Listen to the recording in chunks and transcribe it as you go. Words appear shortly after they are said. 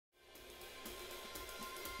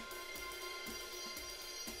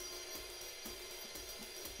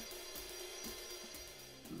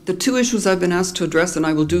The two issues I've been asked to address, and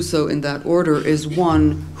I will do so in that order, is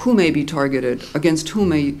one, who may be targeted, against whom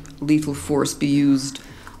may lethal force be used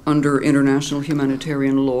under international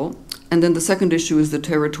humanitarian law, and then the second issue is the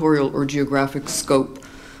territorial or geographic scope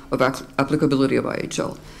of applicability of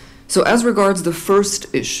IHL. So as regards the first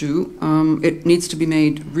issue, it needs to be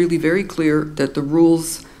made really very clear that the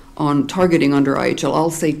rules on targeting under IHL,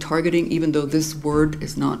 I'll say targeting, even though this word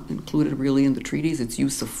is not included really in the treaties, it's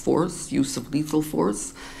use of force, use of lethal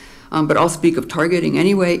force, but I'll speak of targeting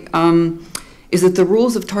anyway, is that the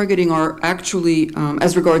rules of targeting are actually,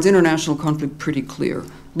 as regards international conflict, pretty clear.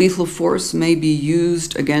 Lethal force may be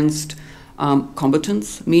used against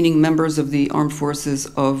combatants, meaning members of the armed forces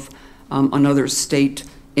of another state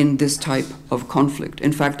in this type of conflict.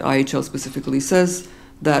 In fact, IHL specifically says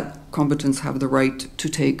that combatants have the right to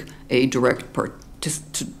take a direct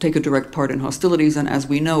part in hostilities, and as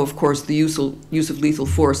we know, of course, the use of lethal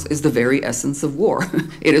force is the very essence of war.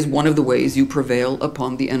 It is one of the ways you prevail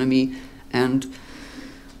upon the enemy, and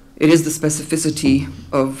it is the specificity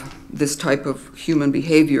of this type of human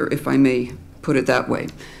behavior, if I may put it that way.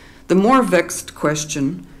 The more vexed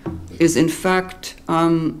question is, in fact,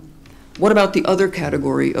 what about the other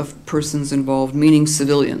category of persons involved, meaning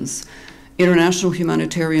civilians? International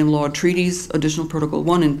humanitarian law treaties, Additional Protocol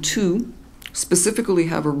 1 and 2, specifically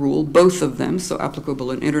have a rule, both of them, so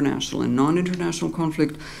applicable in international and non-international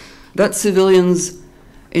conflict, that civilians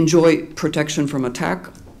enjoy protection from attack,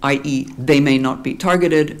 i.e. they may not be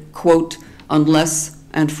targeted, quote, unless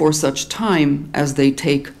and for such time as they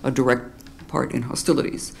take a direct part in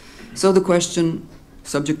hostilities. So the question,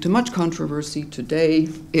 subject to much controversy today,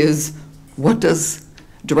 is what does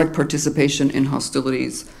direct participation in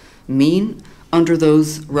hostilities mean under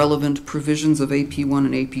those relevant provisions of AP1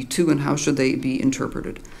 and AP2, and how should they be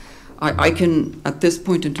interpreted? I can, at this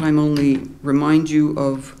point in time, only remind you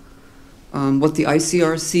of what the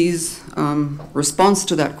ICRC's response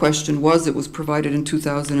to that question was. It was provided in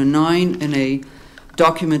 2009 in a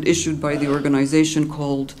document issued by the organization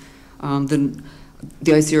called the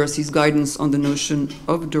ICRC's guidance on the notion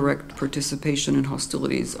of direct participation in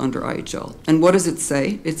hostilities under IHL. And what does it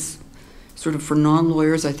say? It's sort of, for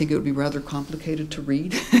non-lawyers, I think it would be rather complicated to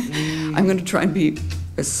read. I'm going to try and be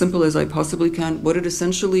as simple as I possibly can. What it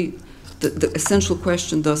essentially, the essential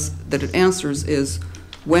question thus that it answers is,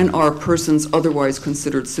 when are persons otherwise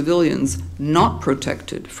considered civilians not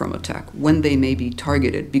protected from attack, when they may be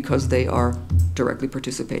targeted because they are directly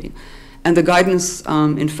participating? And the guidance,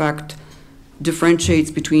 in fact, differentiates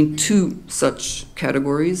between two such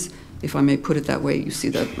categories, if I may put it that way. You see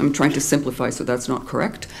that I'm trying to simplify, so that's not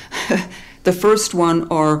correct. The first one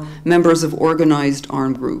are members of organized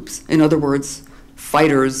armed groups, in other words,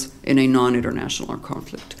 fighters in a non-international armed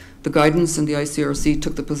conflict. The guidance in the ICRC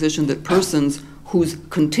took the position that persons whose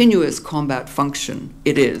continuous combat function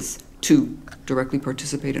it is to directly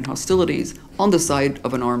participate in hostilities on the side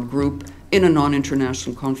of an armed group in a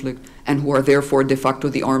non-international conflict, and who are therefore de facto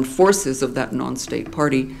the armed forces of that non-state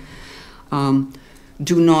party,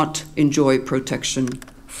 do not enjoy protection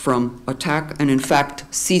from attack, and in fact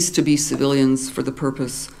cease to be civilians for the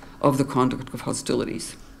purpose of the conduct of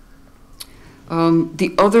hostilities.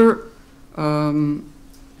 The other,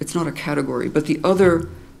 it's not a category, but the other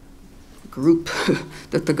group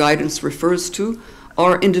that the guidance refers to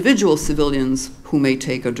are individual civilians who may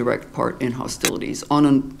take a direct part in hostilities on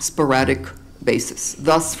a sporadic basis.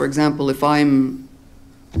 Thus, for example, if I'm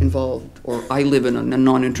involved, or I live in a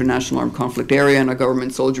non-international armed conflict area and a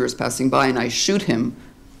government soldier is passing by and I shoot him,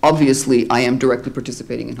 obviously I am directly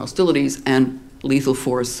participating in hostilities and lethal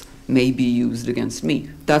force may be used against me.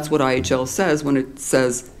 That's what IHL says when it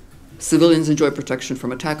says civilians enjoy protection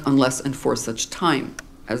from attack unless and for such time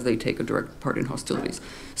as they take a direct part in hostilities.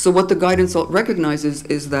 So what the guidance recognizes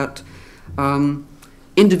is that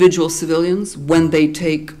individual civilians, when they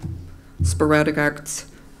take sporadic acts,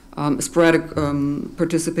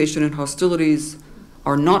 participation in hostilities,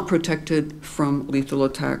 are not protected from lethal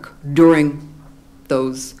attack during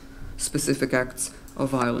those specific acts of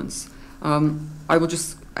violence. I will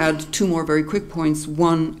just add two more very quick points.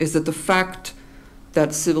 One is that the fact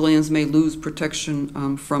that civilians may lose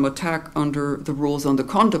protection from attack under the rules on the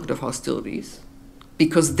conduct of hostilities,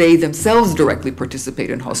 because they themselves directly participate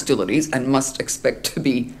in hostilities and must expect to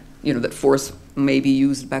be, that force may be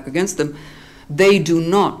used back against them, they do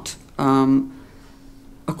not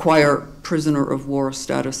acquire prisoner of war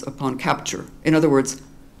status upon capture. In other words,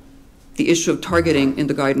 the issue of targeting in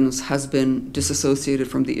the guidance has been disassociated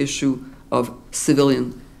from the issue of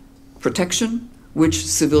civilian protection, which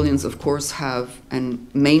civilians, of course, have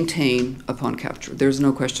and maintain upon capture. There's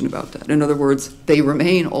no question about that. In other words, they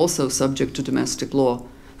remain also subject to domestic law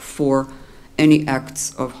for any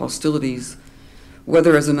acts of hostilities,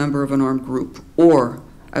 whether as a member of an armed group or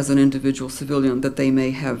as an individual civilian, that they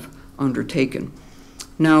may have undertaken.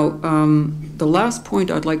 Now, the last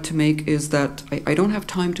point I'd like to make is that I don't have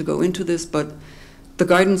time to go into this, but the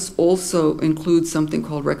guidance also includes something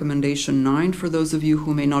called Recommendation 9, for those of you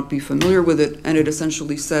who may not be familiar with it, and it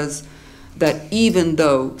essentially says that even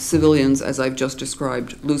though civilians, as I've just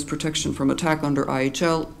described, lose protection from attack under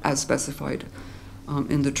IHL, as specified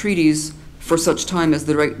in the treaties, for such time as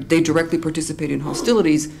they directly participate in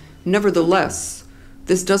hostilities, nevertheless,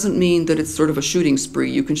 this doesn't mean that it's sort of a shooting spree.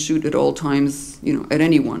 You can shoot at all times, you know, at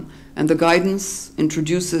anyone. And the guidance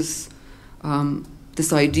introduces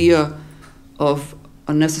this idea of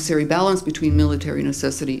a necessary balance between military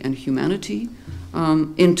necessity and humanity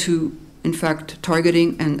into, in fact,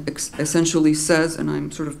 targeting, and essentially says, and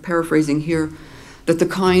I'm sort of paraphrasing here, that the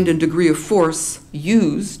kind and degree of force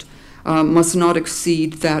used must not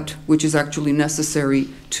exceed that which is actually necessary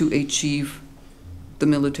to achieve the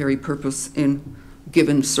military purpose in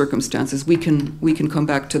given circumstances. We can come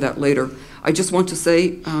back to that later. I just want to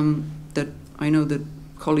say that I know that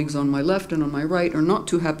colleagues on my left and on my right are not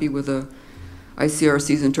too happy with the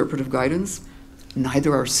ICRC's interpretive guidance.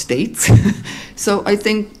 Neither are states. So I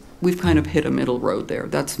think we've kind of hit a middle road there.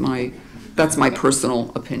 That's my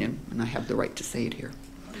personal opinion, and I have the right to say it here.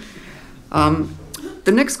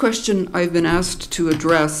 The next question I've been asked to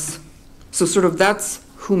address, so sort of that's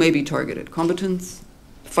who may be targeted. Combatants,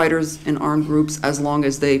 fighters in armed groups, as long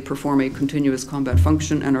as they perform a continuous combat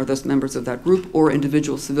function and are thus members of that group, or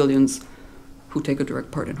individual civilians who take a direct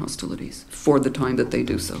part in hostilities for the time that they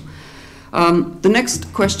do so. The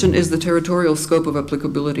next question is the territorial scope of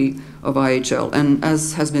applicability of IHL. And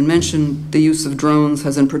as has been mentioned, the use of drones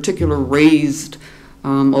has in particular raised a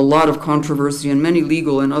lot of controversy and many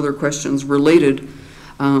legal and other questions related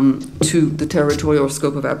to the territorial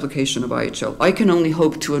scope of application of IHL. I can only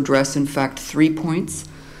hope to address, in fact, 3 points,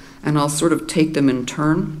 and I'll sort of take them in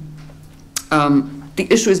turn. The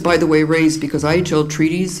issue is, by the way, raised because IHL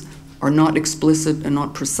treaties are not explicit and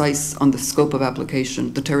not precise on the scope of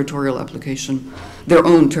application, the territorial application, their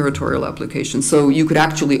own territorial application. So you could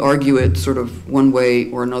actually argue it sort of one way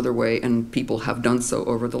or another way, and people have done so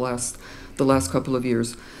over the last couple of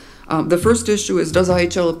years. The first issue is, does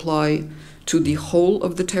IHL apply to the whole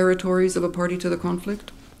of the territories of a party to the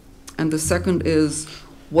conflict? And the second is,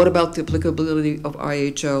 what about the applicability of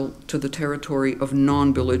IHL to the territory of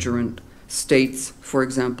non-belligerent states, for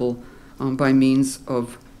example, by means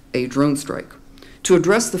of a drone strike? To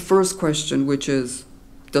address the first question, which is,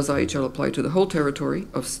 does IHL apply to the whole territory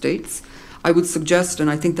of states, I would suggest, and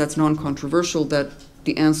I think that's non-controversial, that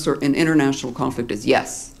the answer in international conflict is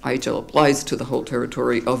yes. IHL applies to the whole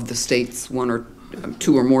territory of the states, one or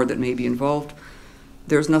two or more that may be involved.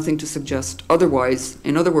 There's nothing to suggest otherwise.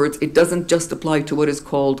 In other words, it doesn't just apply to what is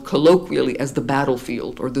called colloquially as the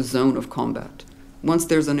battlefield or the zone of combat. Once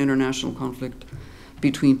there's an international conflict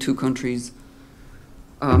between two countries,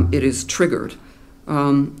 it is triggered.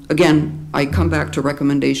 Again, I come back to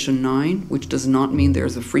Recommendation 9, which does not mean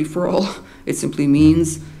there's a free-for-all. It simply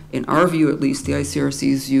means, in our view at least, the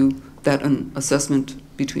ICRC's view, that an assessment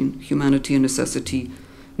between humanity and necessity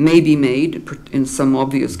may be made in some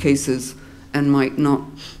obvious cases and might not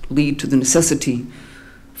lead to the necessity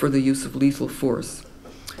for the use of lethal force.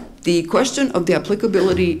 The question of the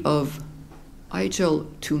applicability of IHL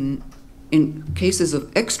in cases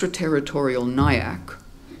of extraterritorial NIAC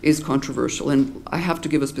is controversial, and I have to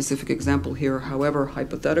give a specific example here, however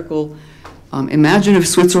hypothetical. Imagine if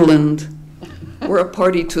Switzerland were a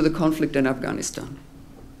party to the conflict in Afghanistan.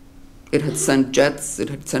 It had sent jets, it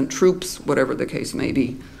had sent troops, whatever the case may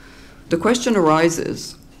be. The question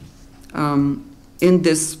arises, in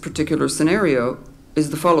this particular scenario, is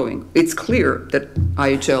the following. It's clear that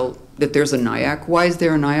IHL, that there's a NIAC. Why is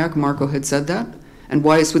there a NIAC? Marco had said that. And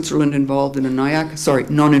why is Switzerland involved in a NIAC? Sorry,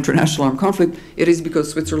 non-international armed conflict. It is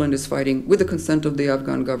because Switzerland is fighting with the consent of the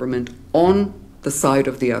Afghan government on the side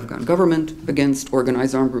of the Afghan government against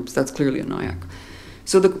organized armed groups. That's clearly a NIAC.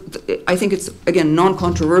 So I think it's, again,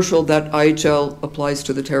 non-controversial that IHL applies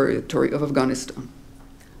to the territory of Afghanistan.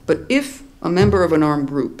 But if a member of an armed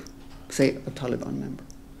group, say a Taliban member,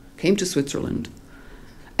 came to Switzerland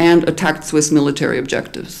and attacked Swiss military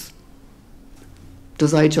objectives,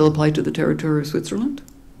 does IHL apply to the territory of Switzerland?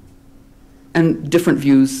 And different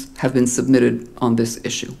views have been submitted on this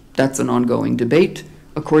issue. That's an ongoing debate.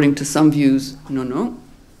 According to some views, no,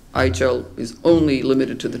 IHL is only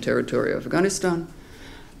limited to the territory of Afghanistan.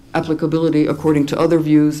 Applicability, according to other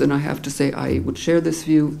views, and I have to say I would share this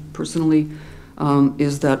view personally,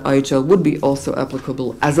 is that IHL would be also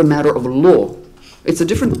applicable as a matter of law. It's a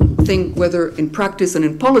different thing whether in practice and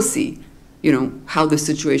in policy you know, how this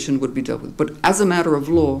situation would be dealt with. But as a matter of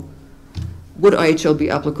law, would IHL be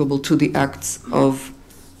applicable to the acts of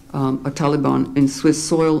a Taliban in Swiss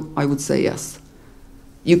soil? I would say yes.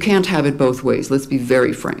 You can't have it both ways, let's be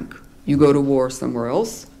very frank. You go to war somewhere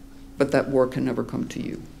else, but that war can never come to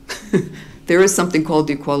you. There is something called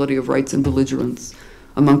the equality of rights and belligerence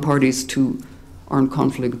among parties to armed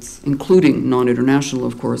conflicts, including non-international,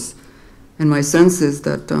 of course. And my sense is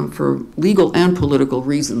that for legal and political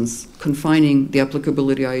reasons, confining the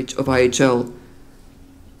applicability of IHL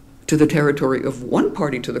to the territory of one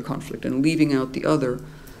party to the conflict and leaving out the other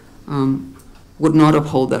would not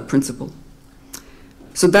uphold that principle.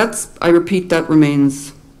 So that's, I repeat, that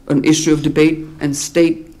remains an issue of debate, and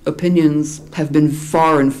state opinions have been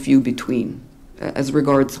far and few between as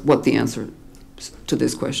regards what the answer to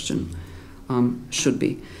this question should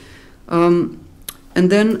be. And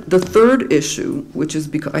then the third issue, which is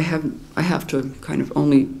because I have to kind of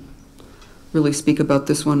only really speak about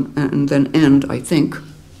this one and then end, I think,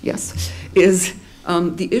 yes, is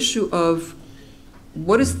the issue of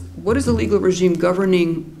what is the legal regime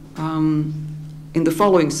governing in the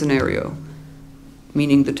following scenario,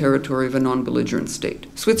 meaning the territory of a non-belligerent state.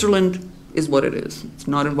 Switzerland is what it is. It's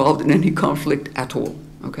not involved in any conflict at all,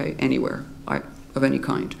 okay, anywhere of any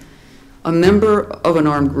kind. A member of an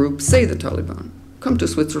armed group, say the Taliban, come to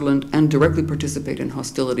Switzerland and directly participate in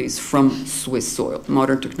hostilities from Swiss soil.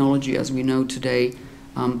 Modern technology, as we know today,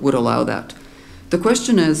 would allow that. The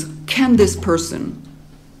question is, can this person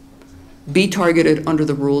be targeted under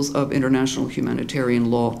the rules of international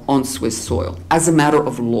humanitarian law on Swiss soil as a matter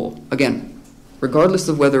of law? Again, regardless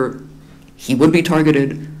of whether he would be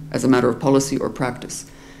targeted as a matter of policy or practice.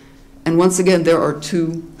 And once again, there are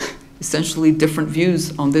two essentially different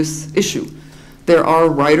views on this issue. There are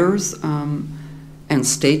writers and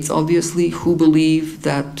states, obviously, who believe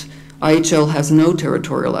that IHL has no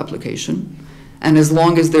territorial application, and as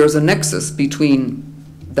long as there's a nexus between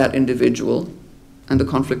that individual and the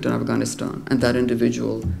conflict in Afghanistan, and that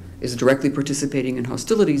individual is directly participating in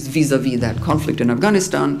hostilities vis-a-vis that conflict in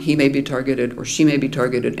Afghanistan, he may be targeted or she may be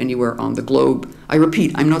targeted anywhere on the globe. I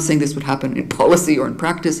repeat, I'm not saying this would happen in policy or in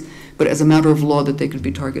practice, but as a matter of law that they could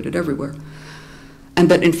be targeted everywhere. And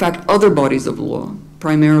that in fact other bodies of law,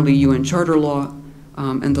 primarily UN Charter law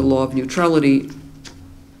and the law of neutrality,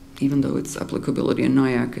 even though its applicability in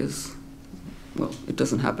NIAC is, well, it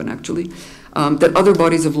doesn't happen actually, that other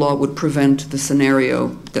bodies of law would prevent the scenario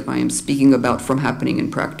that I am speaking about from happening in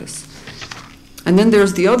practice. And then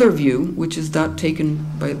there's the other view, which is that taken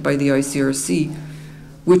by the ICRC,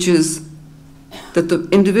 which is that the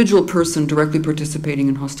individual person directly participating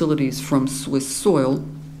in hostilities from Swiss soil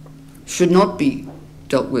should not be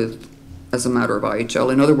dealt with as a matter of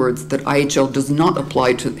IHL. In other words, that IHL does not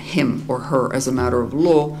apply to him or her as a matter of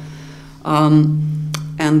law,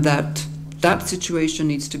 and that that situation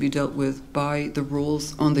needs to be dealt with by the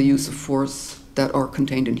rules on the use of force that are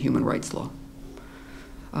contained in human rights law.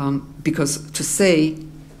 Because to say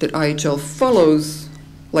that IHL follows,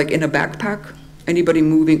 like in a backpack, anybody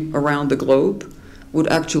moving around the globe would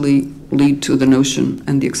actually lead to the notion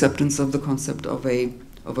and the acceptance of the concept of a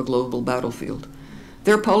global battlefield.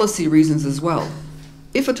 There are policy reasons as well.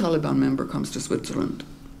 If a Taliban member comes to Switzerland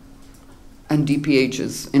and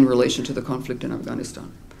DPHs in relation to the conflict in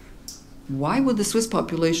Afghanistan, why would the Swiss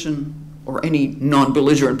population, or any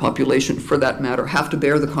non-belligerent population for that matter, have to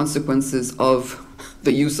bear the consequences of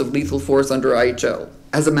the use of lethal force under IHL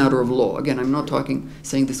as a matter of law? Again, I'm not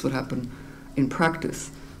saying this would happen in practice.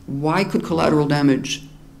 Why could collateral damage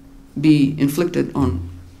be inflicted on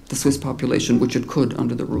the Swiss population, which it could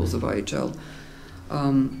under the rules of IHL?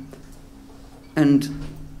 And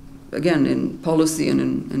again, in policy and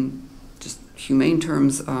in just humane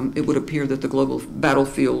terms, it would appear that the global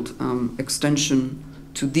battlefield extension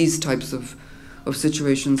to these types of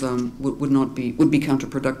situations would be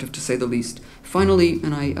counterproductive, to say the least. Finally,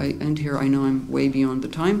 and I end here, I know I'm way beyond the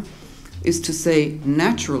time, is to say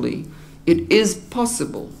naturally it is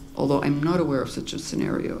possible, although I'm not aware of such a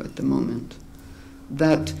scenario at the moment,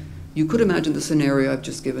 that you could imagine the scenario I've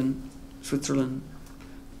just given, Switzerland.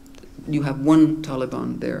 You have one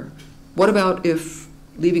Taliban there. What about if,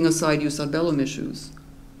 leaving aside jus ad bellum issues,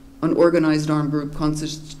 an organized armed group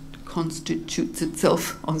constitutes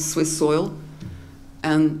itself on Swiss soil,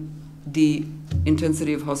 and the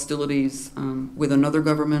intensity of hostilities with another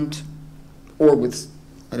government, or with,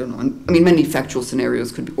 I don't know, I mean, many factual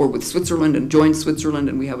scenarios could be, or with Switzerland and join Switzerland,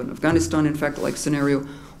 and we have an Afghanistan, in fact, like scenario.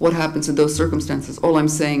 What happens in those circumstances? All I'm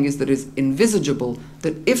saying is that it's envisageable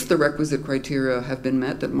that if the requisite criteria have been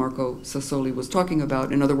met that Marco Sassoli was talking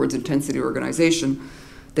about, in other words, intensity organization,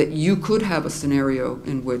 that you could have a scenario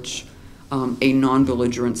in which a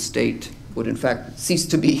non-belligerent state would in fact cease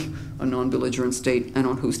to be a non-belligerent state and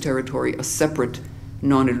on whose territory a separate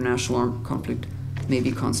non-international armed conflict may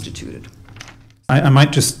be constituted. I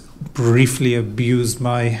might just briefly abuse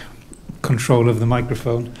my control of the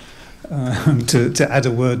microphone to add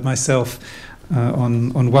a word myself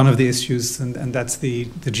on one of the issues, and that's the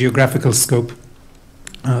geographical scope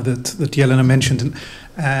that Jelena mentioned.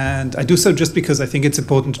 And I do so just because I think it's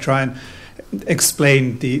important to try and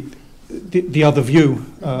explain the other view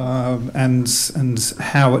and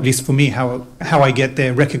how, at least for me, how I get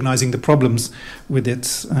there, recognizing the problems with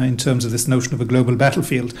it in terms of this notion of a global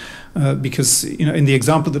battlefield. Because in the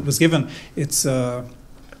example that was given, it's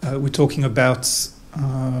we're talking about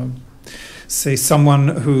say someone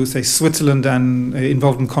who, say, Switzerland and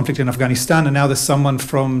involved in conflict in Afghanistan, and now there's someone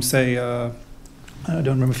from, say, I don't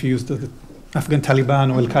remember if you used the Afghan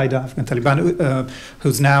Taliban or Al-Qaeda, Afghan Taliban,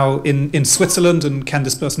 who's now in Switzerland, and can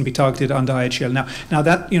this person be targeted under IHL? Now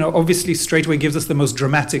that, obviously straight away gives us the most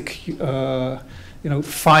dramatic,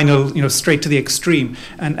 final, straight to the extreme.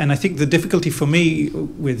 And I think the difficulty for me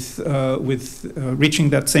with reaching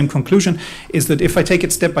that same conclusion is that if I take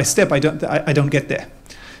it step by step, I don't get there.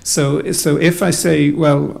 So if I say,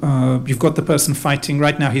 well, you've got the person fighting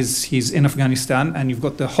right now, he's in Afghanistan, and you've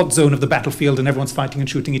got the hot zone of the battlefield, and everyone's fighting and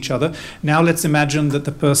shooting each other. Now let's imagine that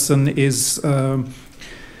the person is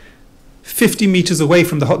 50 meters away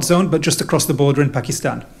from the hot zone, but just across the border in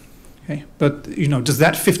Pakistan. Okay? But does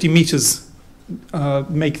that 50 meters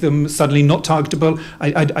make them suddenly not targetable?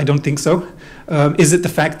 I don't think so. Is it the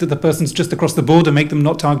fact that the person's just across the border make them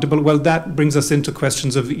not targetable? Well, that brings us into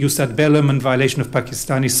questions of jus ad bellum and violation of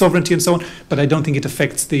Pakistani sovereignty and so on, but I don't think it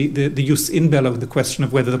affects the jus in bello, the question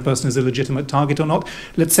of whether the person is a legitimate target or not.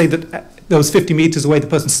 Let's say that those 50 meters away, the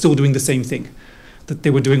person's still doing the same thing that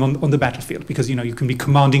they were doing on the battlefield, because you can be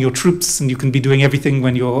commanding your troops and you can be doing everything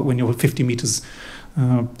when you're 50 meters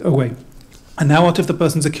away. And now what if the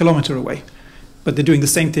person's a kilometer away? But they're doing the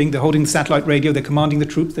same thing. They're holding the satellite radio. They're commanding the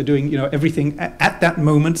troops. They're doing, everything at that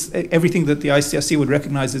moment. Everything that the ICRC would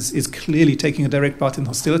recognize is clearly taking a direct part in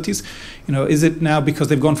hostilities. Is it now because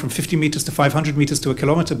they've gone from 50 meters to 500 meters to a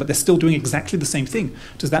kilometer, but they're still doing exactly the same thing?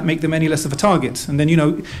 Does that make them any less of a target? And then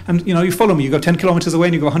you follow me. You go 10 kilometers away,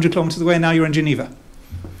 and you go 100 kilometers away, and now you're in Geneva.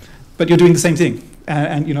 But you're doing the same thing.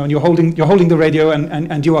 And you're holding the radio,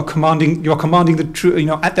 and you are commanding the true,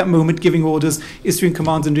 at that moment, giving orders, issuing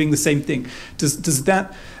commands, and doing the same thing. Does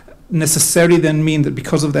that necessarily then mean that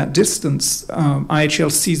because of that distance,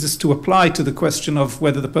 IHL ceases to apply to the question of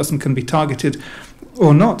whether the person can be targeted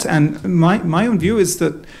or not? And my own view is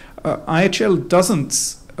that IHL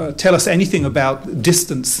doesn't tell us anything about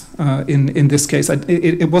distance in this case.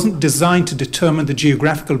 It wasn't designed to determine the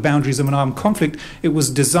geographical boundaries of an armed conflict. It was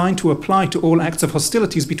designed to apply to all acts of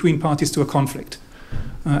hostilities between parties to a conflict.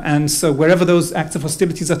 And so wherever those acts of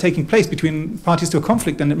hostilities are taking place between parties to a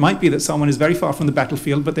conflict, then it might be that someone is very far from the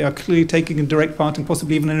battlefield, but they are clearly taking a direct part and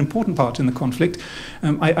possibly even an important part in the conflict.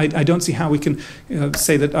 I don't see how we can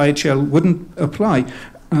say that IHL wouldn't apply.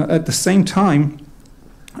 At the same time,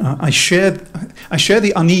 I share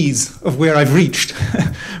the unease of where I've reached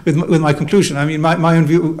with my conclusion. I mean, my own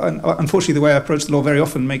view, unfortunately, the way I approach the law very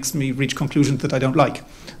often makes me reach conclusions that I don't like.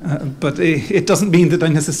 But it doesn't mean that I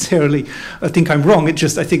necessarily think I'm wrong. It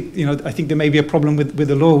just, I think there may be a problem with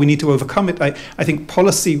the law. We need to overcome it. I think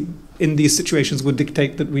policy in these situations would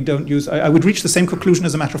dictate that we don't use. I would reach the same conclusion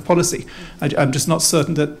as a matter of policy. I'm just not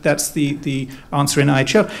certain that that's the answer in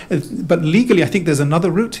IHL. But legally, I think there's another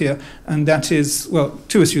route here, and that is, well,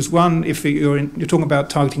 two issues. One, if you're talking about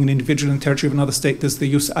targeting an individual in the territory of another state, there's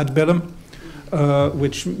the jus ad bellum,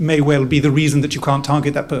 which may well be the reason that you can't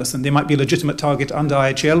target that person. They might be a legitimate target under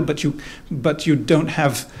IHL, but you don't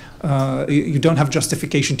have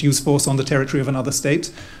justification to use force on the territory of another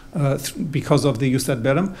state because of the jus ad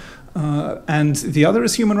bellum. And the other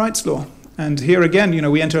is human rights law. And here again,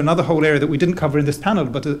 we enter another whole area that we didn't cover in this panel,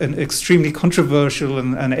 but an extremely controversial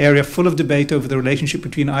and an area full of debate over the relationship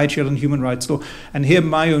between IHL and human rights law. And here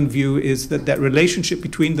my own view is that relationship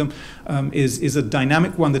between them is a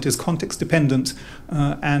dynamic one that is context dependent,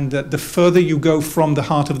 and that the further you go from the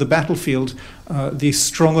heart of the battlefield, the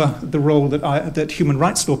stronger the role that human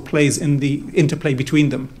rights law plays in the interplay between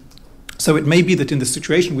them. So it may be that in the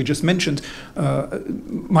situation we just mentioned,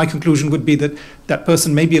 my conclusion would be that that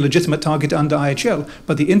person may be a legitimate target under IHL,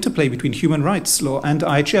 but the interplay between human rights law and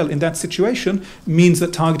IHL in that situation means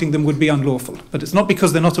that targeting them would be unlawful. But it's not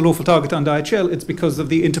because they're not a lawful target under IHL, it's because of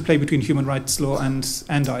the interplay between human rights law and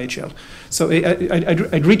IHL. So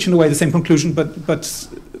I'd reach in a way the same conclusion,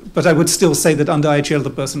 but I would still say that under IHL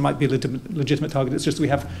the person might be a legitimate target. It's just we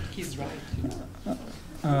have... He's right.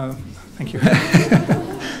 Thank you.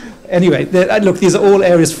 Anyway, look, these are all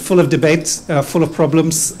areas full of debates, full of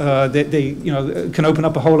problems. They can open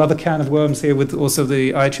up a whole other can of worms here with also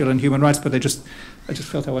the IHL and human rights. But I just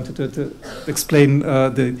felt I wanted to explain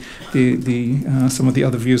some of the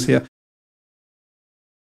other views here.